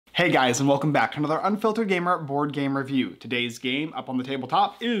Hey guys, and welcome back to another Unfiltered Gamer board game review. Today's game up on the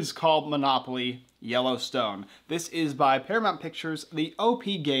tabletop is called Monopoly Yellowstone. This is by Paramount Pictures, the OP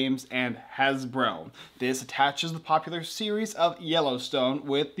Games, and Hasbro. This attaches the popular series of Yellowstone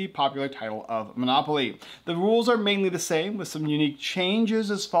with the popular title of Monopoly. The rules are mainly the same, with some unique changes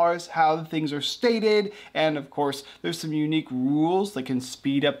as far as how the things are stated, and of course there's some unique rules that can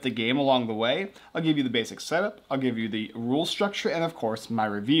speed up the game along the way. I'll give you the basic setup, I'll give you the rule structure, and of course my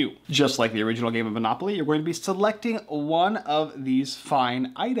review. Just like the original game of Monopoly, you're going to be selecting one of these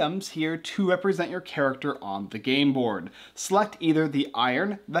fine items here to represent your character on the game board. Select either the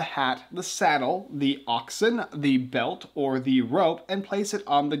iron, the hat, the saddle, the oxen, the belt, or the rope, and place it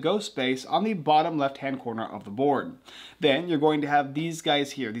on the go space on the bottom left-hand corner of the board. Then you're going to have these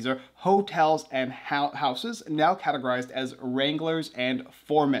guys here. These are hotels and houses, now categorized as wranglers and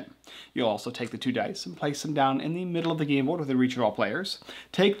foremen. You'll also take the two dice and place them down in the middle of the game board within reach of all players.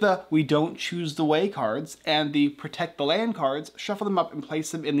 Take the We Don't Choose the Way cards and the Protect the Land cards, shuffle them up and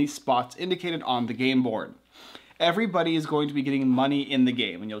place them in the spots indicated on the game board. Everybody is going to be getting money in the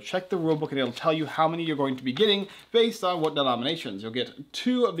game, and you'll check the rulebook and it'll tell you how many you're going to be getting based on what denominations. You'll get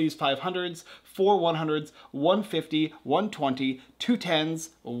 2 of these 500s, 4 100s, 150, 120, 2 10s,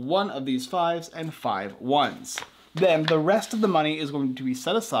 1 of these 5s, and 5 1s. Then the rest of the money is going to be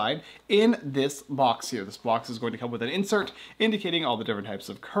set aside in this box here. This box is going to come with an insert indicating all the different types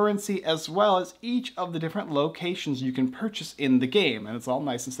of currency as well as each of the different locations you can purchase in the game. And it's all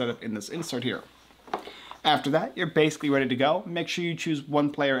nice and set up in this insert here. After that, you're basically ready to go. Make sure you choose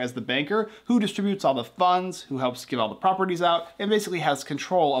one player as the banker who distributes all the funds, who helps give all the properties out, and basically has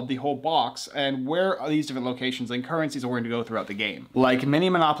control of the whole box and where these different locations and currencies are going to go throughout the game. Like many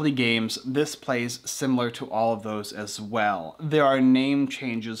Monopoly games, this plays similar to all of those as well. There are name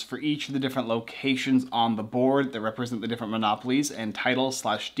changes for each of the different locations on the board that represent the different monopolies and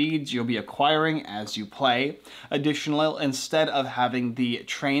titles/deeds you'll be acquiring as you play. Additionally, instead of having the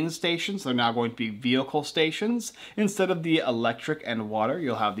train stations, they're now going to be vehicle stations. Instead of the electric and water,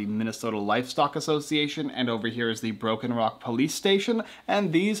 you'll have the Minnesota Livestock Association, and over here is the Broken Rock Police Station,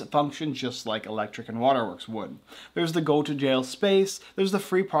 and these function just like electric and waterworks would. There's the go to jail space, there's the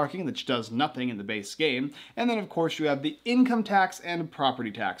free parking, which does nothing in the base game, and then of course you have the income tax and property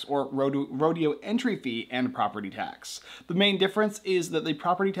tax, or rodeo entry fee and property tax. The main difference is that the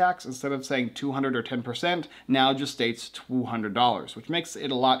property tax, instead of saying 200 or 10%, now just states $200, which makes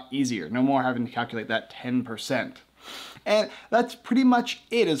it a lot easier. No more having to calculate that 10%. And that's pretty much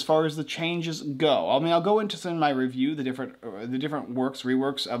it as far as the changes go. I mean, I'll go into some of my review, the different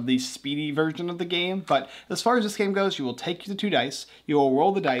reworks of the speedy version of the game, but as far as this game goes, you will take the 2 dice, you will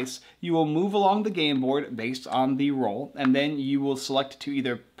roll the dice, you will move along the game board based on the roll, and then you will select to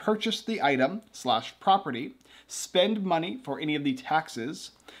either purchase the item/property, spend money for any of the taxes,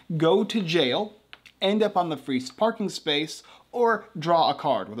 go to jail, end up on the free parking space, or draw a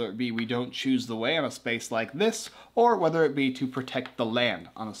card, whether it be We Don't Choose the Way on a space like this, or whether it be to Protect the Land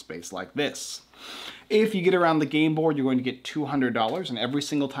on a space like this. If you get around the game board, you're going to get $200, and every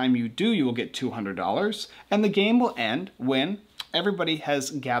single time you do, you will get $200, and the game will end when everybody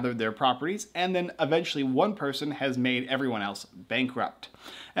has gathered their properties, and then eventually one person has made everyone else bankrupt.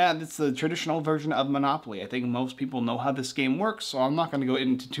 And it's the traditional version of Monopoly. I think most people know how this game works, so I'm not going to go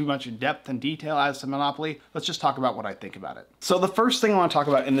into too much depth and detail as to Monopoly. Let's just talk about what I think about it. So the first thing I want to talk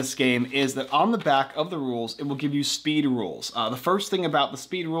about in this game is that on the back of the rules, it will give you speed rules. The first thing about the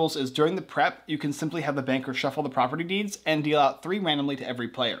speed rules is during the prep, you can simply have the banker shuffle the property deeds and deal out 3 randomly to every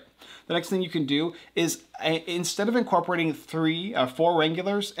player. The next thing you can do is, instead of incorporating 4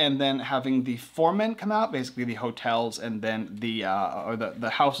 wranglers and then having the foremen come out, basically the hotels and then the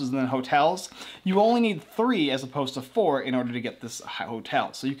houses and then hotels, you only need 3 as opposed to 4 in order to get this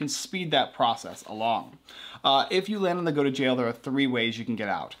hotel. So you can speed that process along. If you land on the go to jail, there are 3 ways you can get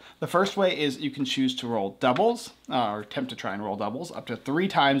out. The first way is you can choose to roll doubles, or attempt to try and roll doubles, up to 3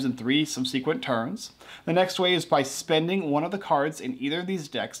 times in 3 subsequent turns. The next way is by spending one of the cards in either of these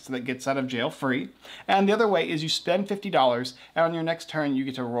decks that gets out of jail free. And the other way is you spend $50, and on your next turn you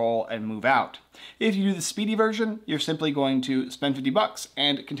get to roll and move out. If you do the speedy version, you're simply going to spend $50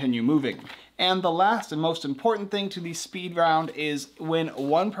 and continue moving. And the last and most important thing to the speed round is when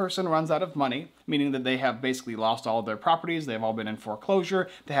one person runs out of money, meaning that they have basically lost all of their properties, they've all been in foreclosure,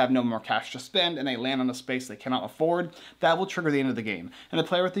 they have no more cash to spend, and they land on a space they cannot afford, that will trigger the end of the game. And the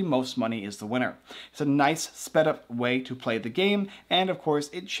player with the most money is the winner. It's a nice sped up way to play the game, and of course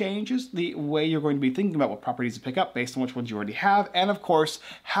it changes the way you're going to be thinking about what properties to pick up based on which ones you already have, and of course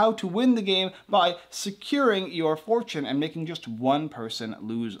how to win the game by securing your fortune and making just one person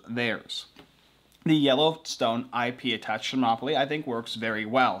lose theirs. The Yellowstone IP attached to Monopoly, I think, works very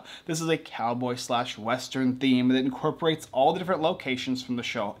well. This is a cowboy/western theme that incorporates all the different locations from the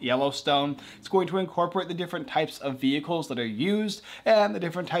show Yellowstone. It's going to incorporate the different types of vehicles that are used and the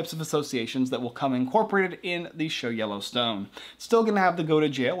different types of associations that will come incorporated in the show Yellowstone. It's still going to have the go to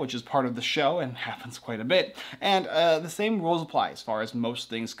jail, which is part of the show and happens quite a bit. And the same rules apply as far as most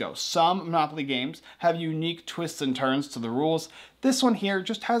things go. Some Monopoly games have unique twists and turns to the rules. This one here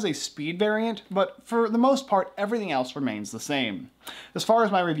just has a speed variant, but for the most part, everything else remains the same. As far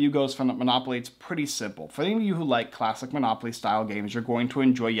as my review goes for Monopoly, it's pretty simple. For any of you who like classic Monopoly style games, you're going to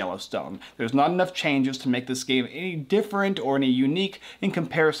enjoy Yellowstone. There's not enough changes to make this game any different or any unique in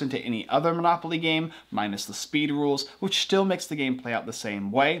comparison to any other Monopoly game, minus the speed rules, which still makes the game play out the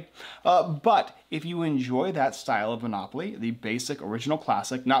same way. But if you enjoy that style of Monopoly, the basic original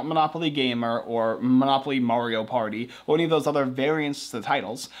classic, not Monopoly Gamer or Monopoly Mario Party or any of those other variants to the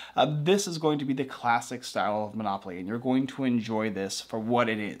titles, this is going to be the classic style of Monopoly, and you're going to enjoy this for what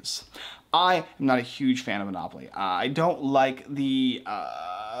it is. I am not a huge fan of Monopoly. I don't like the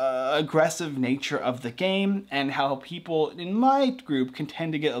aggressive nature of the game and how people in my group can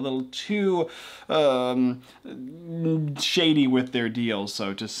tend to get a little too shady with their deals,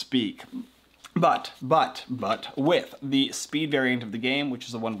 so to speak. But with the speed variant of the game, which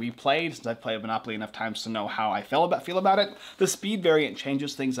is the one we played, since I've played Monopoly enough times to know how I feel about it, the speed variant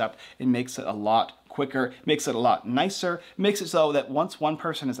changes things up and makes it a lot quicker, makes it a lot nicer, makes it so that once one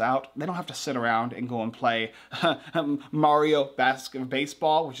person is out, they don't have to sit around and go and play Mario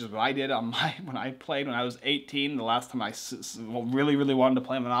Baseball, which is what I did on when I played when I was 18, the last time I really wanted to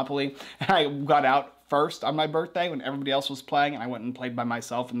play Monopoly, and I got out first on my birthday when everybody else was playing and I went and played by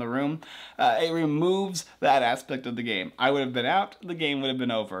myself in the room. It removes that aspect of the game. I would have been out, the game would have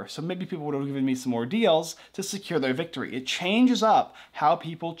been over. So maybe people would have given me some more deals to secure their victory. It changes up how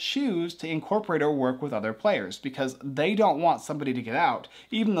people choose to incorporate or work with other players because they don't want somebody to get out,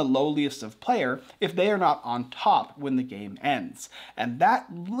 even the lowliest of player, if they are not on top when the game ends. And that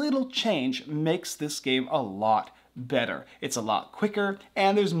little change makes this game a lot better. It's a lot quicker,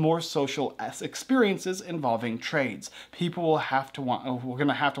 and there's more social experiences involving trades. People will we're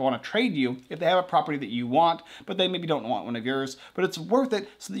gonna have to want to trade you if they have a property that you want, but they maybe don't want one of yours, but it's worth it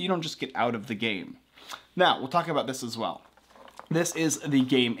so that you don't just get out of the game. Now, we'll talk about this as well. This is the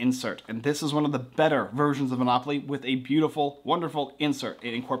game insert, and this is one of the better versions of Monopoly with a beautiful, wonderful insert.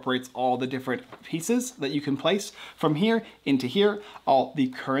 It incorporates all the different pieces that you can place from here into here. All the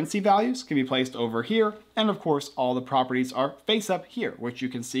currency values can be placed over here, and of course, all the properties are face up here, which you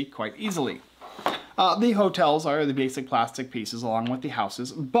can see quite easily. The hotels are the basic plastic pieces along with the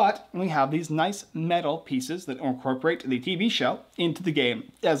houses, but we have these nice metal pieces that incorporate the TV show into the game.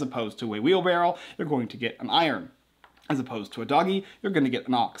 As opposed to a wheelbarrow, you're going to get an iron. As opposed to a doggy, you're going to get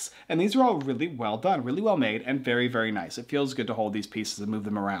an ox. And these are all really well done, really well made, and very, very nice. It feels good to hold these pieces and move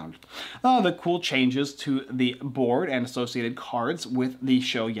them around. The cool changes to the board and associated cards with the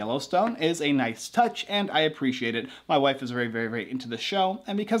show Yellowstone is a nice touch, and I appreciate it. My wife is very, very, very into the show,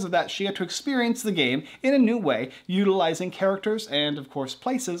 and because of that, she got to experience the game in a new way, utilizing characters and, of course,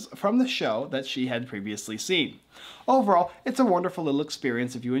 places from the show that she had previously seen. Overall, it's a wonderful little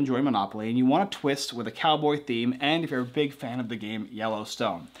experience if you enjoy Monopoly and you want a twist with a cowboy theme, and if you're a big fan of the game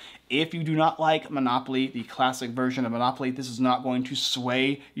Yellowstone. If you do not like Monopoly, the classic version of Monopoly, this is not going to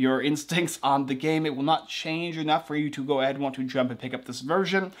sway your instincts on the game. It will not change enough for you to go ahead and want to jump and pick up this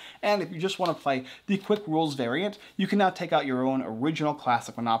version. And if you just want to play the quick rules variant, you can now take out your own original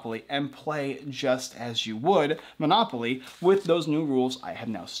classic Monopoly and play just as you would Monopoly with those new rules I have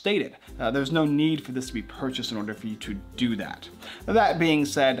now stated. There's no need for this to be purchased in order for you to do that. That being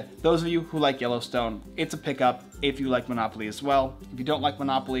said, those of you who like Yellowstone, it's a pickup if you like Monopoly as well. If you don't like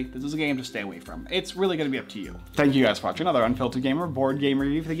Monopoly, this is a game to stay away from. It's really going to be up to you. Thank you guys for watching another Unfiltered Gamer board game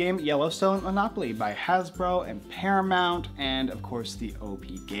review for the game Yellowstone Monopoly by Hasbro and Paramount, and of course the OP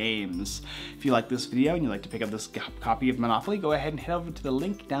Games. If you like this video and you'd like to pick up this copy of Monopoly, go ahead and head over to the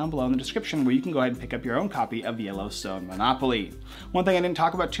link down below in the description where you can go ahead and pick up your own copy of Yellowstone Monopoly. One thing I didn't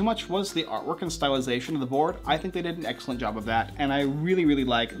talk about too much was the artwork and stylization of the board. I think they did an excellent job of that, and I really, really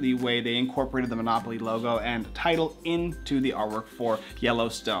like the way they incorporated the Monopoly logo and title into the artwork for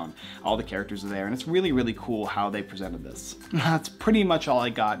Yellowstone. All the characters are there, and it's really, really cool how they presented this. That's pretty much all I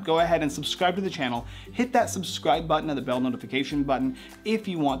got. Go ahead and subscribe to the channel. Hit that subscribe button and the bell notification button if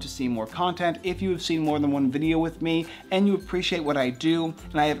you want to see more content, if you have seen more than one video with me, and you appreciate what I do,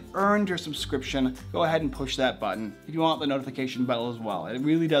 and I have earned your subscription, go ahead and push that button. If you want the notification bell as well, it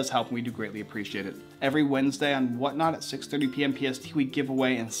really does help, and we do greatly appreciate it. Every Wednesday on Whatnot at 6:30 p.m. PST, we give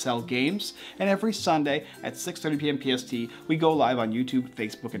away and sell games, and every Sunday at 6:30 6:30 p.m. PST, we go live on YouTube,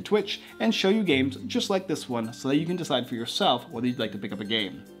 Facebook, and Twitch and show you games just like this one so that you can decide for yourself whether you'd like to pick up a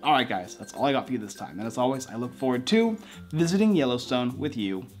game. Alright guys, that's all I got for you this time, and as always, I look forward to visiting Yellowstone with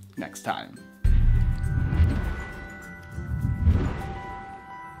you next time.